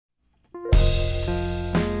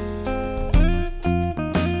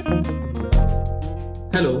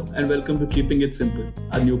Hello and welcome to Keeping It Simple,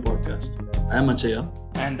 our new podcast. I am Achaya.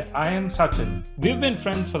 And I am Sachin. We've been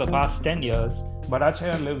friends for the past 10 years, but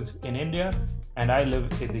Achaya lives in India and I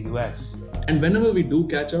live in the US. And whenever we do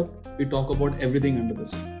catch up, we talk about everything under the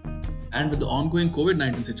sun. And with the ongoing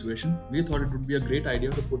COVID-19 situation, we thought it would be a great idea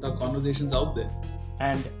to put our conversations out there.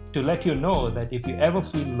 And to let you know that if you ever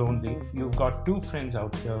feel lonely, you've got two friends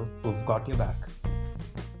out here who've got your back.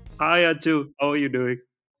 Hi, Achu. How are you doing?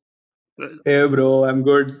 Hey bro, I'm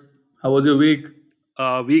good. How was your week?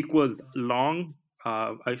 Week was long.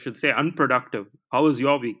 I should say unproductive. How was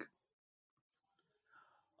your week?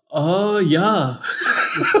 Yeah.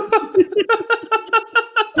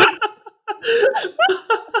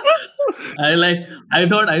 I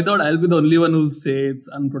thought I'll be the only one who'll say it's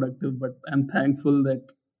unproductive, but I'm thankful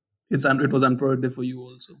that it was unproductive for you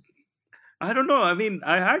also. I don't know. I mean,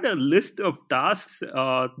 I had a list of tasks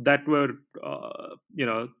that were,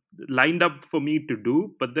 lined up for me to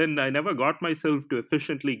do, but then I never got myself to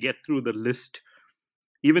efficiently get through the list.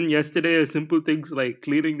 Even yesterday, simple things like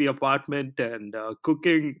cleaning the apartment and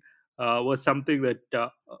cooking was something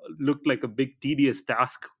that looked like a big, tedious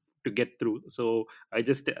task to get through. So I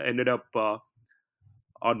just ended up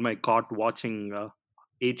on my cot watching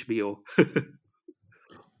HBO.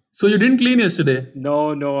 So you didn't clean yesterday?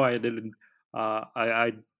 No, I didn't.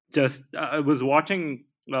 I just I was watching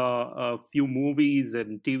a few movies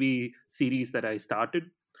and TV series that I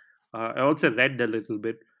started. I also read a little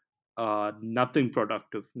bit. Nothing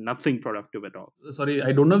productive at all. Sorry,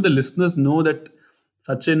 I don't know if the listeners know that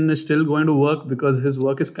Sachin is still going to work because his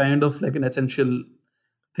work is kind of like an essential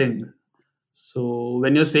thing. So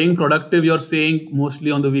when you're saying productive, you're saying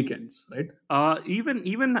mostly on the weekends, right?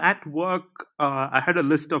 Even at work, I had a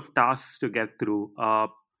list of tasks to get through.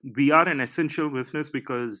 We are an essential business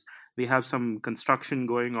because we have some construction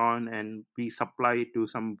going on, and we supply to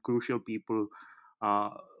some crucial people uh,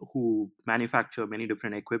 who manufacture many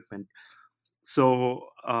different equipment. So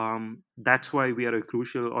that's why we are a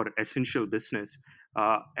crucial or essential business.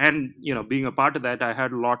 And being a part of that, I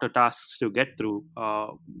had a lot of tasks to get through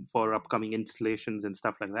for upcoming installations and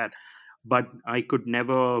stuff like that, but I could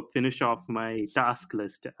never finish off my task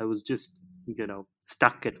list. I was just,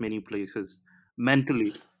 stuck at many places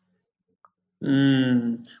mentally.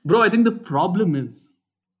 Bro, I think the problem is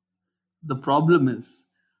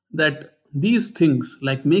that these things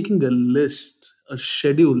like making a list, a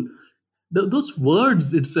schedule, those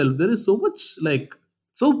words itself, there is so much like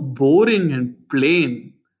so boring and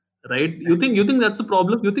plain, right? You think that's a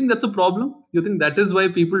problem? You think that's a problem? You think that is why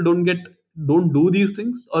people don't do these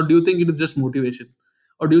things, or do you think it is just motivation,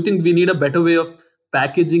 or do you think we need a better way of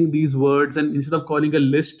packaging these words, and instead of calling a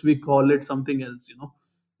list, we call it something else?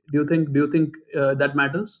 Do you think that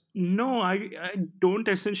matters? No, I don't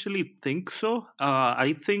essentially think so.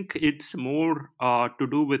 I think it's more to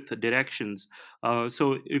do with the directions.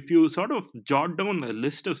 So if you sort of jot down a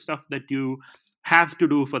list of stuff that you have to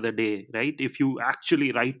do for the day, right? If you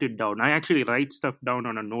actually write it down, I actually write stuff down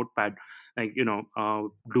on a notepad, like,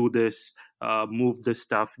 do this, move this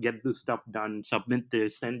stuff, get this stuff done, submit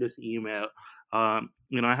this, send this email. I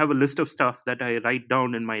have a list of stuff that I write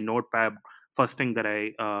down in my notepad first thing that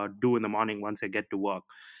I do in the morning once I get to work.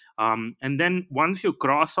 And then once you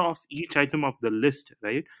cross off each item of the list,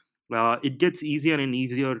 right, it gets easier and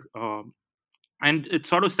easier. And it's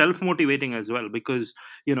sort of self-motivating as well, because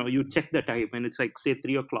you check the time and it's like, say,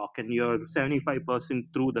 3 o'clock, and you're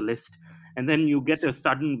 75% through the list, and then you get a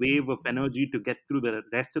sudden wave of energy to get through the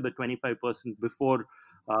rest of the 25% before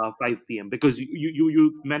 5 p.m., because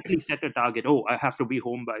you mentally set a target. Oh, I have to be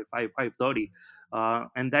home by 5:30,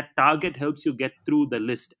 and that target helps you get through the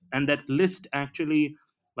list. And that list actually,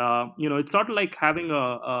 it's sort of like having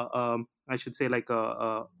a I should say, like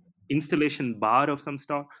a installation bar of some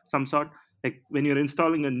sort. Like when you're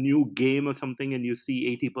installing a new game or something and you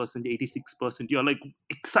see 80%, 86%, you're like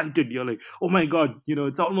excited. You're like, oh my god,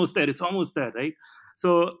 it's almost there, right?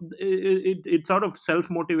 So it's sort of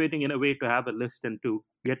self-motivating in a way to have a list and to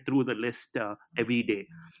get through the list every day.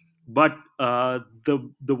 But the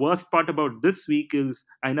worst part about this week is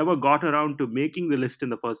I never got around to making the list in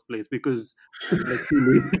the first place, because I was like too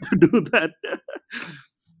lazy to do that.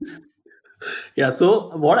 Yeah, so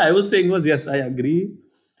what I was saying was, yes, I agree.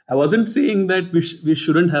 I wasn't saying that we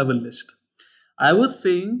shouldn't have a list. I was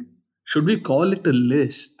saying, should we call it a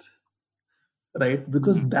list, right?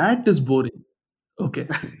 Because that is boring. Okay,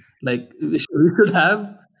 like we should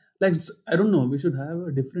have, like, I don't know, we should have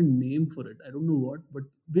a different name for it. I don't know what, but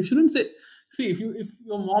we shouldn't say. See, if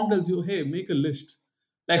your mom tells you, hey, make a list,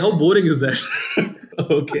 like how boring is that?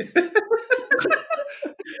 Okay.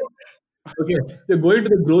 Okay, so going to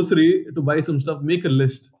the grocery to buy some stuff, make a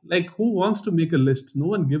list. Like, who wants to make a list? No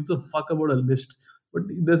one gives a fuck about a list. But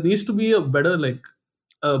there needs to be a better, like,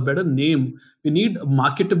 a better name. We need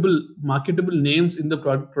marketable names in the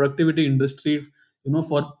productivity industry.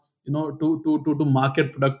 For to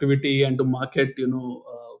market productivity and to market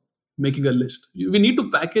making a list. We need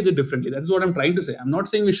to package it differently. That's what I'm trying to say. I'm not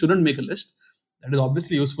saying we shouldn't make a list. That is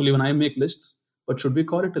obviously useful even I make lists. But should we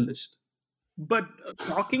call it a list? But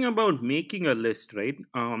talking about making a list, right?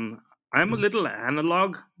 I'm a little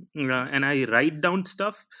analog, and I write down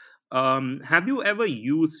stuff. Have you ever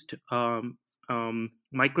used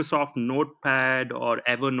Microsoft Notepad or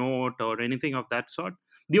Evernote or anything of that sort?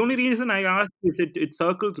 The only reason I ask is it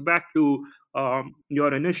circles back to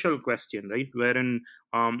your initial question, right? Wherein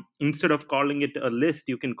instead of calling it a list,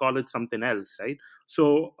 you can call it something else, right?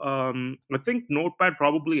 So I think Notepad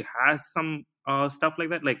probably has some stuff like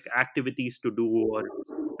that, like activities to do or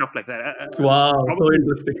stuff like that. Wow, so Probably,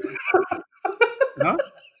 interesting. huh?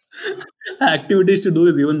 Activities to do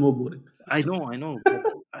is even more boring. I know, but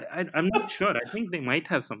I'm not sure. I think they might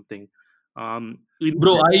have something. Bro,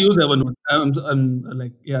 Instead, I use Evernote. I'm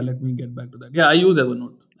like, yeah, let me get back to that. Yeah, I use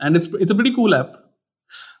Evernote, and it's a pretty cool app.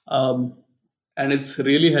 Um, and it's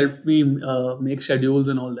really helped me make schedules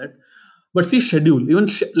and all that. But see, schedule, even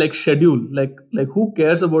like schedule, like who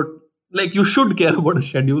cares about, like, you should care about a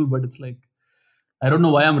schedule, but it's like, I don't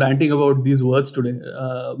know why I'm ranting about these words today.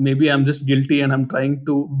 Maybe I'm just guilty and I'm trying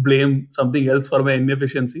to blame something else for my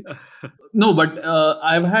inefficiency. No, but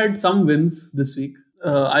I've had some wins this week.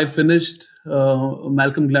 I finished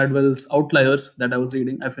Malcolm Gladwell's Outliers that I was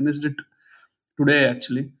reading. I finished it today,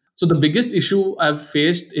 actually. So, the biggest issue I've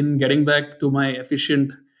faced in getting back to my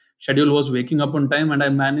efficient schedule was waking up on time, and I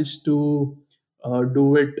managed to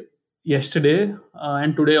do it yesterday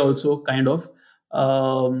and today also, kind of.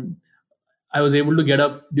 Um, I was able to get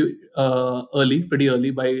up early, pretty early,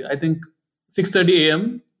 by I think 6:30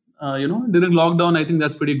 a.m. During lockdown, I think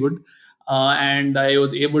that's pretty good. And I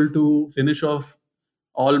was able to finish off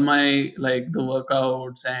all my, like, the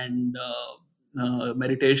workouts and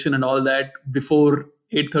meditation and all that before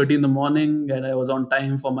 8:30 in the morning, and I was on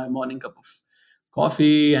time for my morning cup of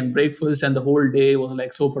coffee and breakfast, and the whole day was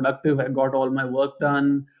like so productive. I got all my work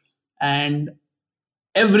done, and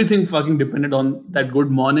everything fucking depended on that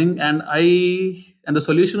good morning. And the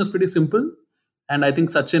solution was pretty simple, and I think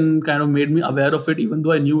Sachin kind of made me aware of it. Even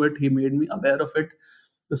though I knew it, he made me aware of it.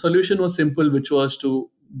 The solution was simple, which was to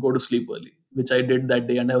go to sleep early, which I did that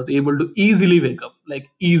day, and I was able to easily wake up, like,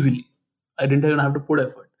 easily. I didn't even have to put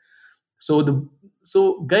effort. So the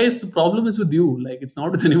so guys, the problem is with you. Like, it's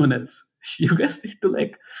not with anyone else. You guys need to,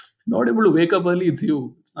 like, not able to wake up early. It's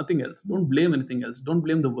you, it's nothing else. Don't blame anything else. Don't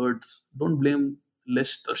blame the words. Don't blame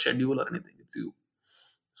list or schedule or anything. It's you.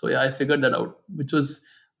 So yeah, I figured that out, which was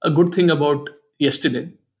a good thing about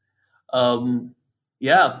yesterday.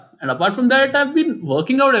 Yeah, and apart from that, I've been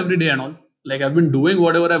working out every day and all. Like, I've been doing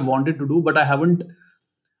whatever I've wanted to do, but I haven't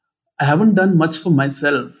done much for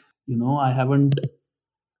myself. I haven't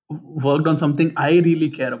worked on something I really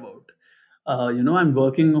care about. I'm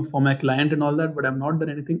working for my client and all that, but I've not done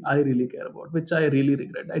anything I really care about, which I really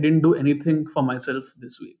regret. I didn't do anything for myself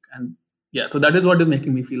this week. And yeah, so that is what is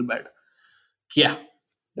making me feel bad. Yeah,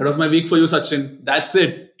 that was my week for you, Sachin. That's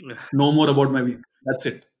it. No more about my week. That's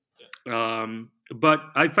it. but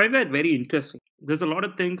I find that very interesting. There's a lot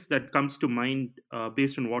of things that comes to mind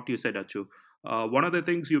based on what you said, Achu. One of the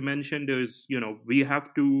things you mentioned is, we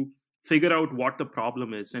have to figure out what the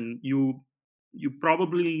problem is, and you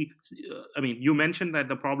probably, I mean, you mentioned that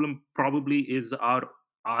the problem probably is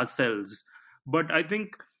ourselves. But I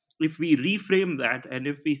think if we reframe that, and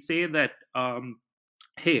if we say that,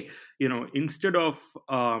 hey, instead of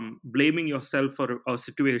blaming yourself for a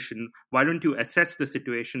situation, why don't you assess the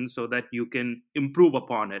situation so that you can improve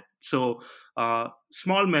upon it? So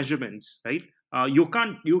small measurements, right? You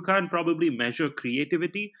can't probably measure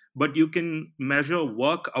creativity, but you can measure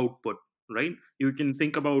work output, right? You can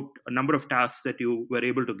think about a number of tasks that you were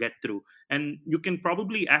able to get through, and you can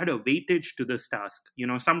probably add a weightage to this task.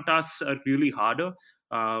 Some tasks are really harder.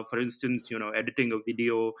 For instance, editing a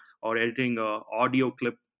video or editing a audio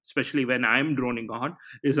clip, especially when I'm droning on,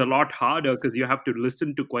 is a lot harder because you have to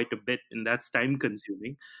listen to quite a bit, and that's time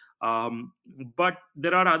consuming. But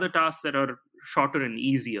there are other tasks that are shorter and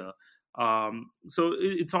easier. So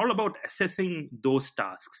it's all about assessing those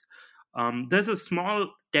tasks. There's a small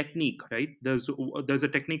technique, right? There's a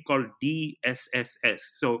technique called DSSS.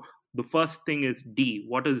 So the first thing is D.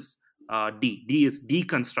 What is D? D is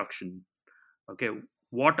deconstruction. Okay,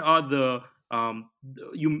 what are the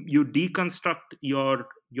you deconstruct your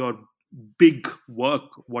big work,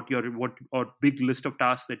 what or big list of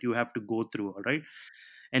tasks that you have to go through, all right?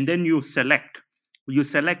 And then you select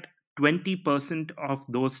 20% of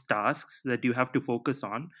those tasks that you have to focus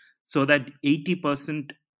on, so that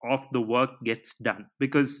 80% of the work gets done.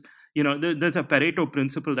 Because there's a Pareto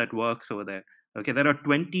principle that works over there. Okay, there are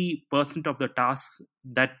 20% of the tasks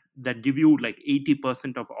that give you like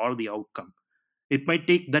 80% of all the outcome. It might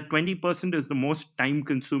take that 20% is the most time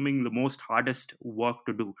consuming, the most hardest work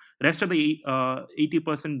to do. Rest of the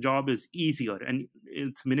 80% job is easier, and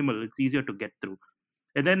it's minimal, it's easier to get through.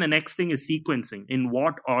 And then the next thing is sequencing. In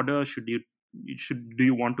what order should do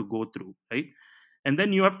you want to go through, right? And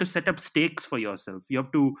then you have to set up stakes for yourself. You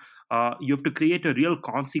have to create a real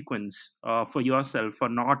consequence for yourself for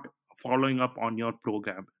not following up on your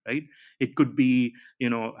program, right? It could be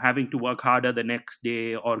having to work harder the next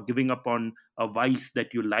day, or giving up on a vice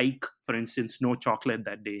that you like, for instance, no chocolate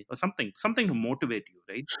that day, or something to motivate you,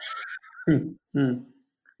 right? Hmm. Hmm.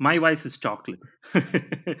 My vice is chocolate.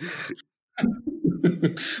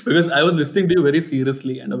 Because I was listening to you very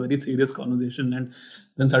seriously and a very serious conversation, and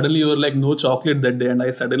then suddenly you were like, "No chocolate that day," and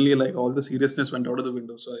I suddenly like all the seriousness went out of the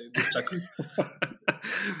window. So I just chuckled.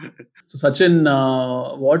 So Sachin,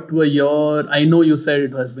 what were your? I know you said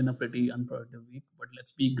it has been a pretty unproductive week, but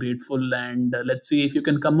let's be grateful and let's see if you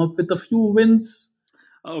can come up with a few wins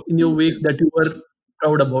A in your few week wins. that you were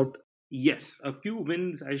proud about. Yes, a few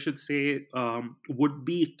wins, I should say, would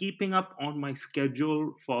be keeping up on my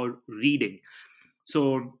schedule for reading.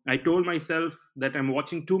 So I told myself that I'm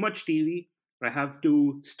watching too much TV. I have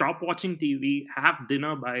to stop watching TV, have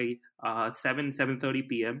dinner by 7:30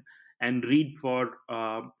 p.m., and read for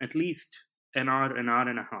at least an hour and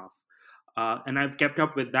a half. And I've kept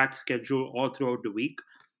up with that schedule all throughout the week.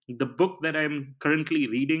 The book that I'm currently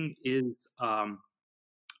reading is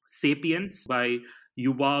Sapiens by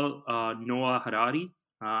Yuval Noah Harari.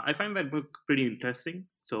 I find that book pretty interesting.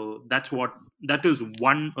 So that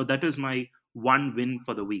is my one win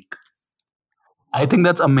for the week. I think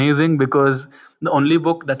that's amazing because the only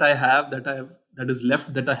book that I have that is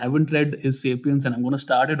left that I haven't read is Sapiens, and I'm going to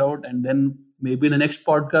start it out, and then maybe in the next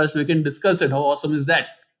podcast we can discuss it. How awesome is that?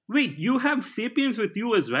 Wait, you have Sapiens with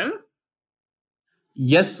you as well?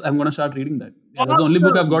 Yes, I'm going to start reading that. Yeah, that's the only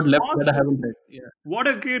book I've Awesome! got left that I Awesome! haven't read. Yeah. What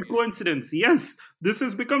a great coincidence. Yes, this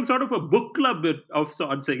has become sort of a book club of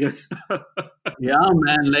sorts, I guess. Yeah,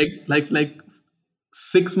 man. Like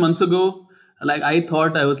 6 months ago, like I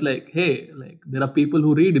thought I was like, hey, like there are people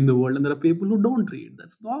who read in the world and there are people who don't read.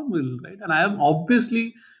 That's normal, right? And I am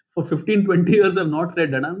obviously for 15, 20 years I've not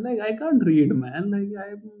read, and I'm like, I can't read, man. Like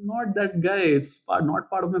I'm not that guy. It's not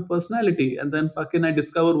part of my personality. And then fucking I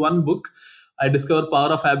discover one book. I discover Power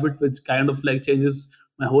of Habit, which kind of like changes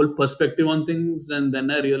my whole perspective on things. And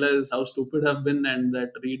then I realize how stupid I've been, and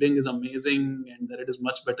that reading is amazing, and that it is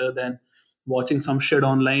much better than watching some shit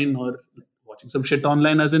online, or watching some shit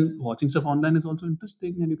online as in watching stuff online is also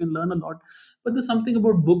interesting and you can learn a lot, but there's something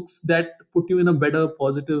about books that put you in a better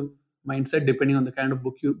positive mindset depending on the kind of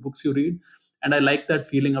books you read. And I like that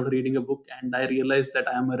feeling of reading a book, and I realized that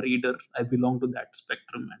I am a reader. I belong to that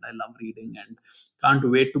spectrum and I love reading and can't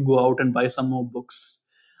wait to go out and buy some more books.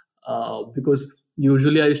 Because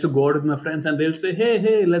usually I used to go out with my friends and they'll say,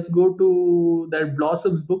 hey, let's go to that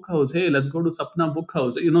Blossoms book house. Hey, let's go to Sapna book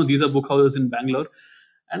house. These are book houses in Bangalore.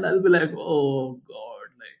 And I'll be like, oh God,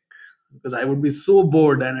 like, because I would be so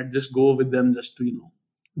bored and I'd just go with them just to,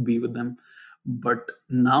 be with them. But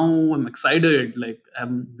now I'm excited. Like,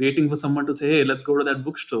 I'm waiting for someone to say, hey, let's go to that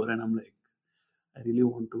bookstore. And I'm like, I really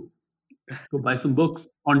want to go buy some books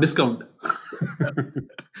on discount.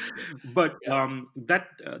 But Yeah.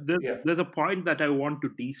 Yeah. there's a point that I want to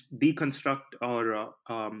deconstruct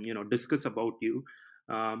or discuss about you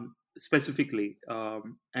specifically,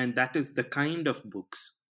 and that is the kind of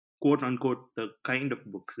books, quote unquote, the kind of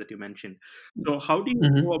books that you mentioned. So how do you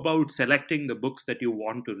go Mhm. about selecting the books that you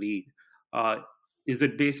want to read? uh, is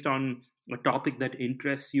it based on a topic that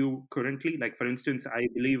interests you currently? Like, for instance, I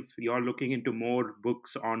believe you're looking into more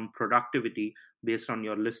books on productivity based on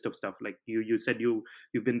your list of stuff. Like you said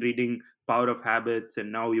you've been reading Power of Habits,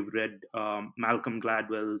 and now you've read Malcolm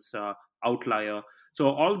Gladwell's Outlier. So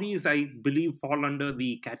all these, I believe, fall under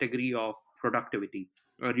the category of productivity.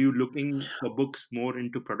 Are you looking for books more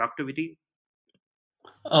into productivity?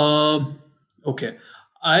 Um, okay.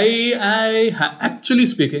 Actually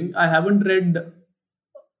speaking, I haven't read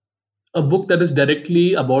a book that is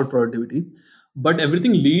directly about productivity, but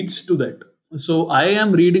everything leads to that. So I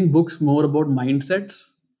am reading books more about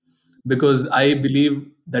mindsets because I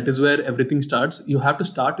believe that is where everything starts. You have to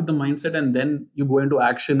start with the mindset and then you go into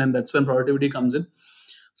action, and that's when productivity comes in.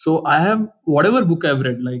 So I have whatever book I've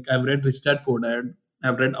read, like I've read Rich Dad Poor Dad.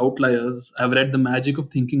 I've read Outliers. I've read The Magic of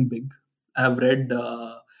Thinking Big. I've read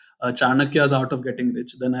Chanakya's Art of Getting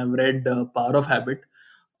Rich. Then I've read Power of Habit.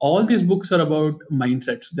 All these books are about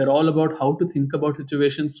mindsets. They're all about how to think about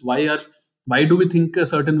situations. Why do we think a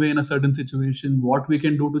certain way in a certain situation? What we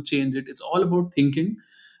can do to change it. It's all about thinking.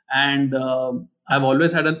 And I've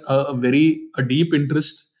always had a deep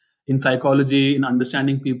interest in psychology, in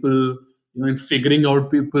understanding people, in figuring out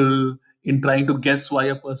people, in trying to guess why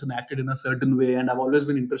a person acted in a certain way, and I've always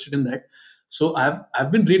been interested in that. So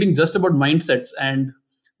I've been reading just about mindsets and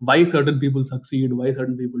why certain people succeed, why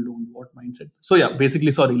certain people don't, what mindset. So yeah,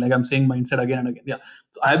 basically, sorry, like I'm saying mindset again and again. Yeah,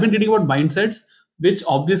 so I've been reading about mindsets, which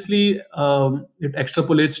obviously it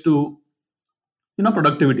extrapolates to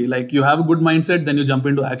productivity. Like you have a good mindset, then you jump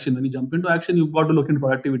into action. When you jump into action, you've got to look into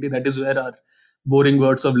productivity. That is where our boring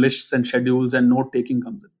words of lists and schedules and note taking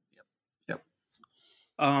comes in.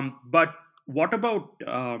 Yeah. But what about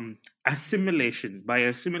assimilation? By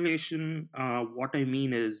assimilation, what I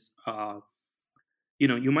mean is,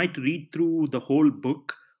 you might read through the whole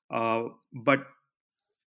book, but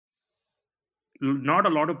not a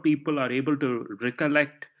lot of people are able to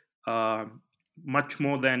recollect uh, much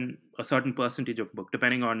more than a certain percentage of book,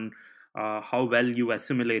 depending on how well you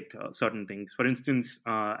assimilate certain things. For instance,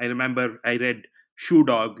 I remember I read Shoe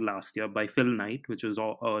Dog last year by Phil Knight, which is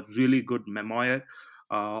a really good memoir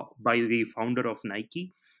by the founder of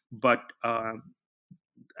Nike. But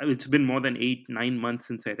it's been more than 8 9 months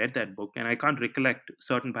since I read that book, and I can't recollect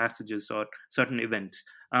certain passages or certain events.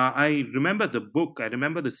 I remember the book, I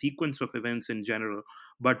remember the sequence of events in general,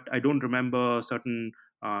 but I don't remember certain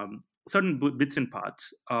bits and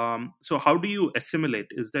parts. So how do you assimilate?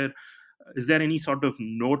 Is there any sort of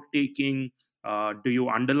note taking? Do you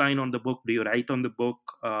underline on the book? Do you write on the book?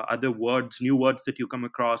 Other words, new words that you come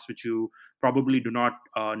across, which you probably do not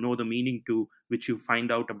know the meaning to, which you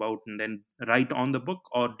find out about and then write on the book?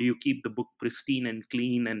 Or do you keep the book pristine and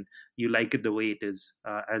clean and you like it the way it is,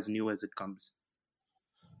 as new as it comes?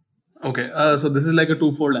 Okay, so this is like a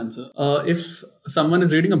twofold answer. If someone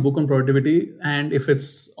is reading a book on productivity, and if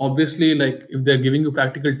it's obviously like if they're giving you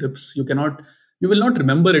practical tips, you will not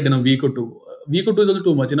remember it in a week or two. A week or two is also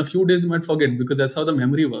too much. In a few days, you might forget because that's how the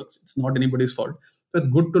memory works. It's not anybody's fault. So it's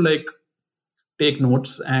good to like take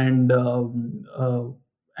notes and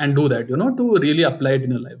do that, to really apply it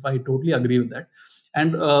in your life. I totally agree with that.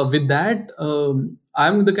 And with that,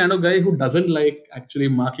 I'm the kind of guy who doesn't like actually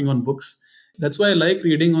marking on books. That's why I like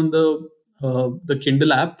reading on the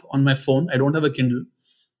Kindle app on my phone. I don't have a Kindle.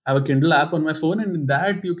 I have a Kindle app on my phone, and in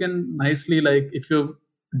that you can nicely, like, if you've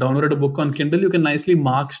downloaded a book on Kindle, you can nicely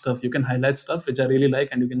mark stuff, you can highlight stuff which I really like,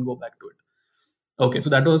 and you can go back to it. Okay, so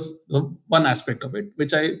that was one aspect of it,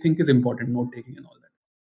 which I think is important, note taking and all that.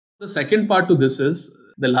 The second part to this is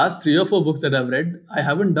the last 3 or 4 books that I've read, I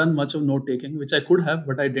haven't done much of note taking, which I could have,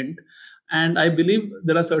 but I didn't. And I believe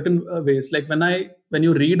there are certain ways, like when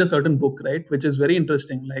you read a certain book, right, which is very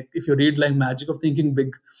interesting. Like if you read like Magic of Thinking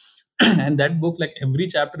Big, and that book, like every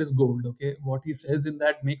chapter is gold. Okay, what he says in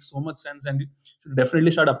that makes so much sense, and you should definitely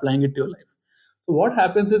start applying it to your life. So what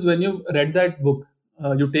happens is when you've read that book,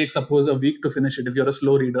 you take suppose a week to finish it. If you're a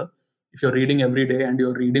slow reader, if you're reading every day and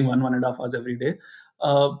you're reading 1.5 hours every day,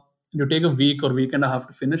 uh, you take a week and a half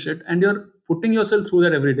to finish it, and you're putting yourself through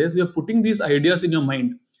that every day. So you're putting these ideas in your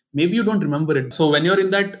mind. Maybe you don't remember it. So when you're in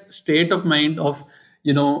that state of mind of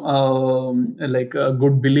like a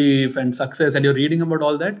good belief and success, and you're reading about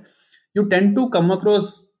all that, you tend to come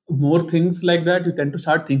across more things like that. You tend to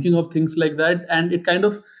start thinking of things like that, and it kind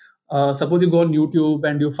of suppose you go on YouTube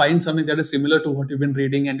and you find something that is similar to what you've been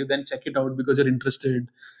reading, and you then check it out because you're interested,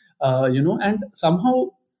 and somehow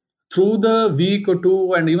through the week or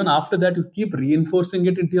two, and even after that, you keep reinforcing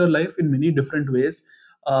it into your life in many different ways.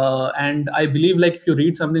 And I believe, like, if you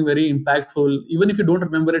read something very impactful, even if you don't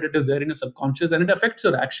remember it, it is there in your subconscious and it affects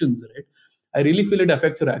your actions, right? I really feel it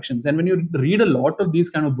affects your actions. And when you read a lot of these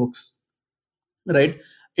kind of books, right,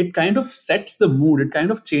 it kind of sets the mood, it kind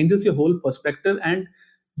of changes your whole perspective, and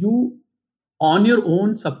you on your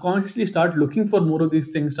own subconsciously start looking for more of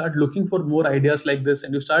these things, start looking for more ideas like this,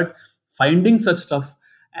 and you start finding such stuff,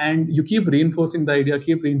 and you keep reinforcing the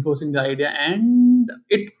idea, and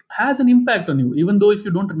it has an impact on you, even though if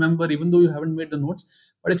you don't remember, even though you haven't made the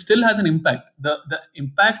notes, but it still has an impact. The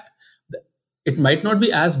impact, the, it might not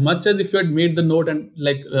be as much as if you had made the note and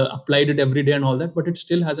like applied it every day and all that, but it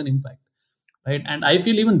still has an impact, right? And I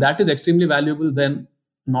feel even that is extremely valuable than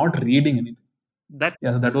not reading anything. That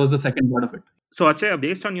Yeah, so that was the second part of it. So, Achaya,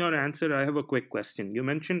 based on your answer, I have a quick question. You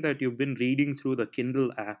mentioned that you've been reading through the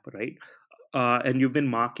Kindle app, right? And you've been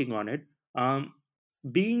marking on it. Um,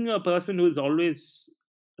 Being a person who's always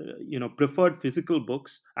preferred physical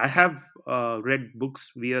books. I have read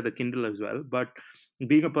books via the Kindle as well, but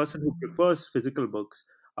being a person who prefers physical books,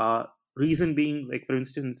 uh, reason being, like for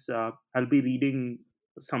instance, I'll be reading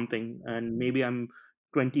something and maybe I'm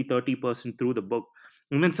 20-30% through the book,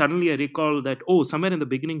 and then suddenly I recall that, oh, somewhere in the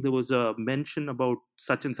beginning there was a mention about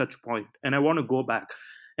such and such point, and I want to go back.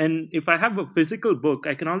 And if I have a physical book,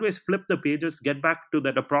 I can always flip the pages, get back to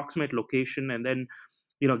that approximate location, and then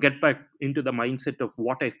get back into the mindset of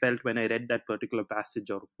what I felt when I read that particular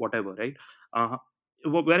passage or whatever, right? uh,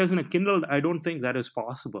 Whereas in a Kindle, I don't think that is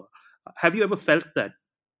possible. Have you ever felt that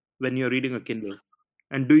when you're reading a Kindle?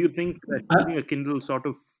 And do you think that reading a Kindle sort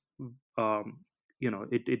of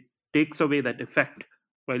it takes away that effect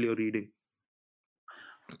while you're reading?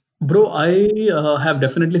 Bro, I have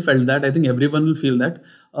definitely felt that. I think everyone will feel that.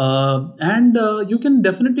 And you can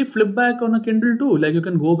definitely flip back on a Kindle too. Like you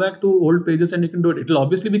can go back to old pages and you can do it. It'll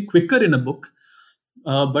obviously be quicker in a book,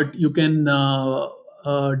 but you can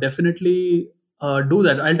definitely do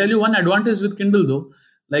that. I'll tell you one advantage with Kindle though.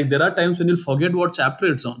 Like there are times when you'll forget what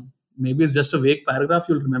chapter it's on. Maybe it's just a vague paragraph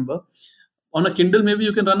you'll remember. On a Kindle, maybe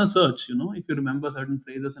you can run a search, if you remember certain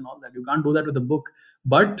phrases and all that. You can't do that with a book.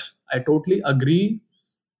 But I totally agree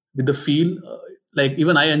with the feel. Like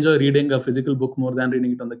even I enjoy reading a physical book more than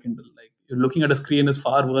reading it on the Kindle. Like you're looking at a screen is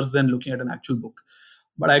far worse than looking at an actual book.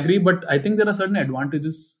 But I agree. But I think there are certain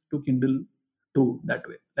advantages to Kindle too that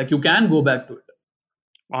way. Like you can go back to it.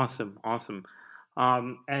 Awesome, awesome.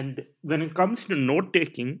 And when it comes to note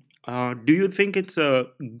taking, do you think it's a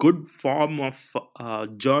good form of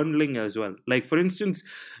journaling as well? Like, for instance,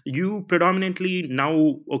 you predominantly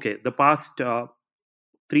now, okay, the past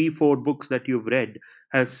 3 4 books that you've read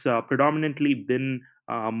has predominantly been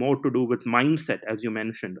more to do with mindset, as you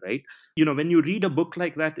mentioned, right? When you read a book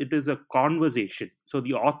like that, it is a conversation. So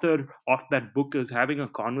the author of that book is having a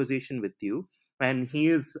conversation with you, and he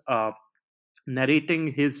is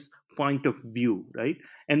narrating his point of view, right?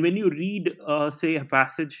 And when you read, say, a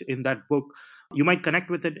passage in that book, you might connect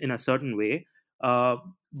with it in a certain way.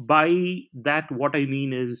 By that, what I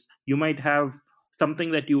mean is you might have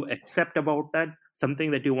something that you accept about that,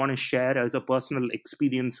 something that you want to share as a personal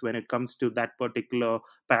experience when it comes to that particular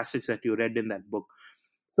passage that you read in that book.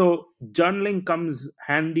 So journaling comes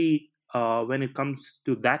handy when it comes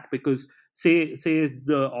to that, because say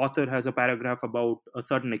the author has a paragraph about a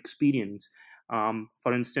certain experience.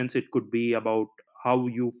 For instance, it could be about how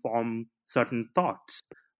you form certain thoughts.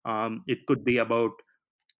 It could be about,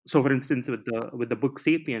 so for instance, with the book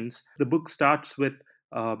Sapiens, the book starts with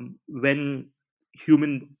when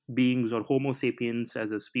human beings or Homo sapiens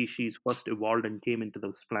as a species first evolved and came into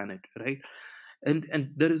this planet, right?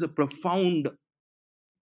 And there is a profound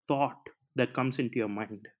thought that comes into your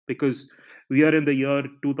mind, because we are in the year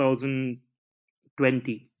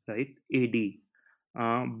 2020, right, AD.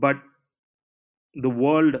 But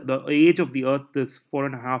the age of the earth is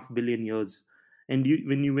 4.5 billion years. And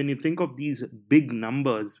when you think of these big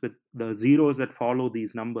numbers with the zeros that follow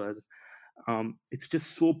these numbers, it's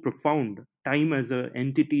just so profound. Time as an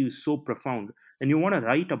entity is so profound, and you want to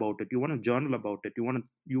write about it, you want to journal about it,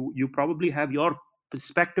 you probably have your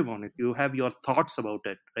perspective on it, you have your thoughts about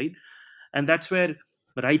it, right? And that's where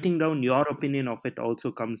writing down your opinion of it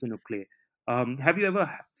also comes into play. Have you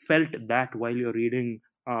ever felt that while you're reading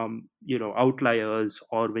Outliers,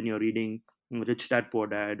 or when you're reading Rich Dad Poor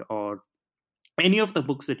Dad, or any of the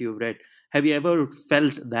books that you've read? Have you ever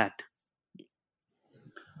felt that?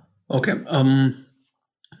 Okay.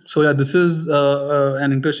 So yeah, this is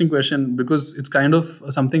an interesting question because it's kind of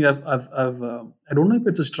something I don't know if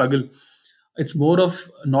it's a struggle. It's more of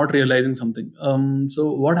not realizing something.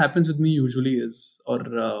 So what happens with me usually is, or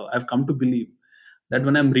I've come to believe that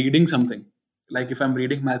when I'm reading something, like if I'm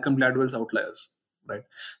reading Malcolm Gladwell's Outliers, right?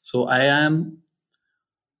 So I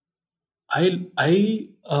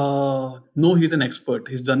know he's an expert.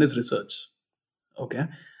 He's done his research. Okay,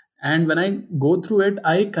 and when I go through it,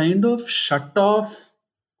 I kind of shut off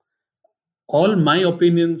all my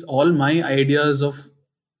opinions, all my ideas of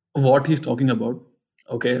what he's talking about.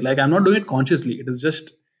 Okay, like I'm not doing it consciously, it is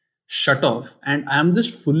just shut off, and I'm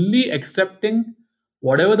just fully accepting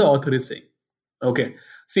whatever the author is saying. Okay,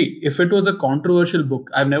 see, if it was a controversial book,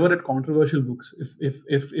 I've never read controversial books.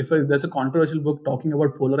 If there's a controversial book talking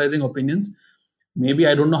about polarizing opinions, maybe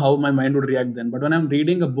I don't know how my mind would react then. But when I'm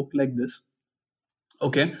reading a book like this,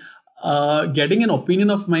 okay, getting an opinion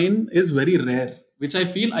of mine is very rare, which I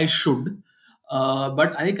feel I should.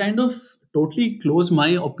 But I kind of totally close my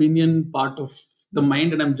opinion part of the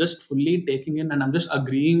mind, and I'm just fully taking in, and I'm just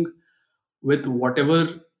agreeing with whatever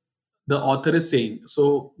the author is saying.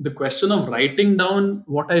 So the question of writing down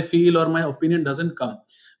what I feel or my opinion doesn't come.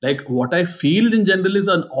 Like what I feel in general is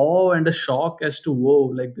an awe and a shock as to,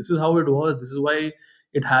 whoa, like this is how it was, this is why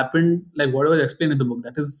it happened, like what I was explained in the book.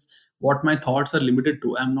 That is what my thoughts are limited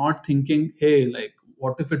to. I'm not thinking, hey, like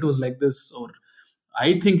what if it was like this, or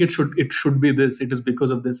I think it should be this, it is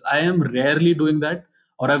because of this. I am rarely doing that,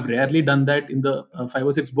 or I've rarely done that in the 5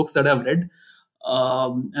 or 6 books that I've read.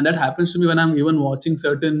 And that happens to me when I'm even watching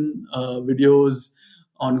certain videos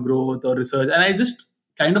on growth or research, and I just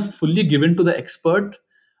kind of fully give in to the expert.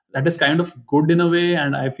 That is kind of good in a way,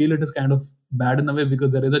 and I feel it is kind of bad in a way,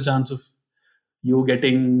 because there is a chance of you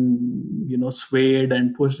getting, swayed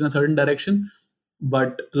and pushed in a certain direction.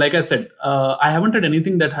 But like I said, I haven't had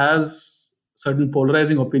anything that has certain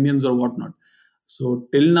polarizing opinions or whatnot. So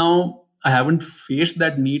till now I haven't faced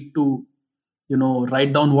that need to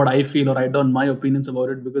write down what I feel or write down my opinions about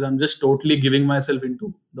it, because I'm just totally giving myself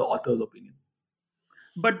into the author's opinion.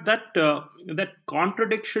 But that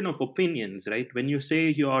contradiction of opinions, right? When you say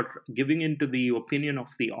you're giving into the opinion of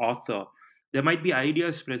the author, there might be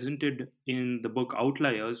ideas presented in the book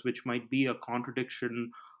Outliers, which might be a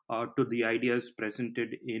contradiction to the ideas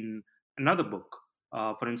presented in another book.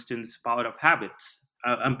 For instance, Power of Habits.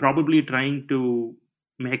 I'm probably trying to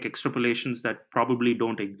make extrapolations that probably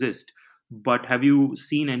don't exist. But have you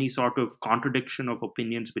seen any sort of contradiction of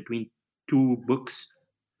opinions between two books,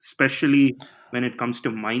 especially when it comes to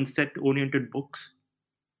mindset oriented books?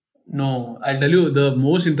 No, I'll tell you, the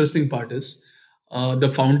most interesting part is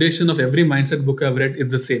the foundation of every mindset book I've read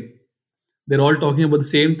is the same. They're all talking about the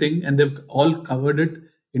same thing, and they've all covered it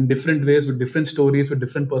in different ways, with different stories, with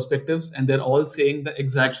different perspectives, and they're all saying the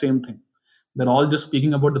exact same thing. They're all just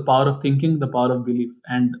speaking about the power of thinking, the power of belief.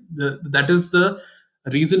 And that is the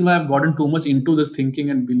reason why I've gotten too much into this thinking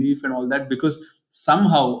and belief and all that, because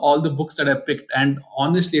somehow all the books that I picked, and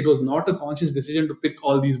honestly, it was not a conscious decision to pick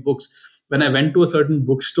all these books. When I went to a certain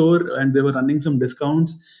bookstore and they were running some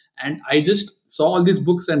discounts, and I just saw all these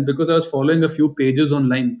books, and because I was following a few pages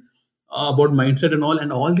online about mindset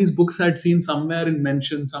and all these books I'd seen somewhere in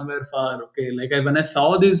mention somewhere far. Okay, like when I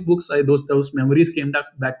saw these books, those memories came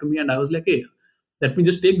back to me, and I was like, hey, let me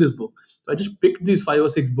just take this book. So I just picked these 5 or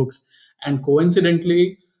 6 books, and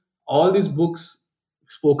coincidentally, all these books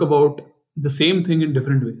spoke about the same thing in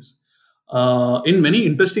different ways. In many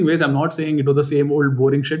interesting ways. I'm not saying it was the same old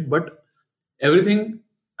boring shit, but everything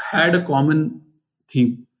had a common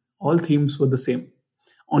theme. All themes were the same.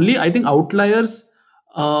 Only I think Outliers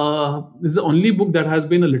is the only book that has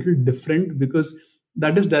been a little different, because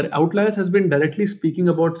Outliers has been directly speaking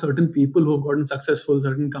about certain people who have gotten successful,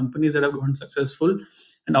 certain companies that have gotten successful,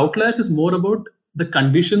 and Outliers is more about the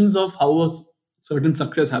conditions of how certain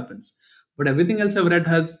success happens. But everything else I've read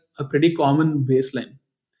has a pretty common baseline.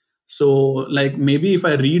 So, like, maybe if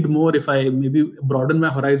I read more, if I maybe broaden my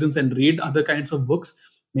horizons and read other kinds of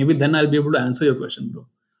books, maybe then I'll be able to answer your question, bro.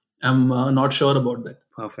 I'm not sure about that.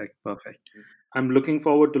 Perfect, perfect. I'm looking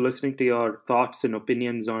forward to listening to your thoughts and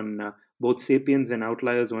opinions on both Sapiens and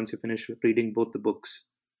Outliers once you finish reading both the books.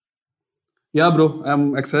 Yeah, bro,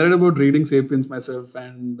 I'm excited about reading Sapiens myself,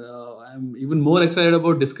 and I'm even more excited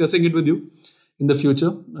about discussing it with you in the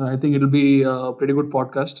future. I think it'll be a pretty good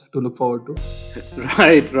podcast to look forward to.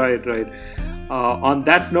 Right, right, right. On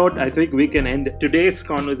that note, I think we can end today's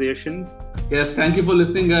conversation. Yes, thank you for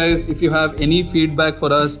listening, guys. If you have any feedback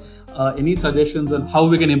for us, any suggestions on how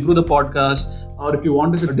we can improve the podcast, or if you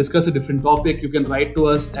want us to discuss a different topic, you can write to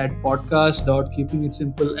us at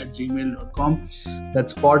podcast.keepingitsimple@gmail.com.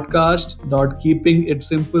 That's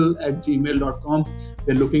podcast.keepingitsimple@gmail.com.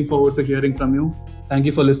 We're looking forward to hearing from you. Thank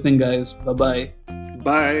you for listening, guys. Bye-bye.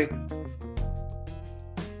 Bye.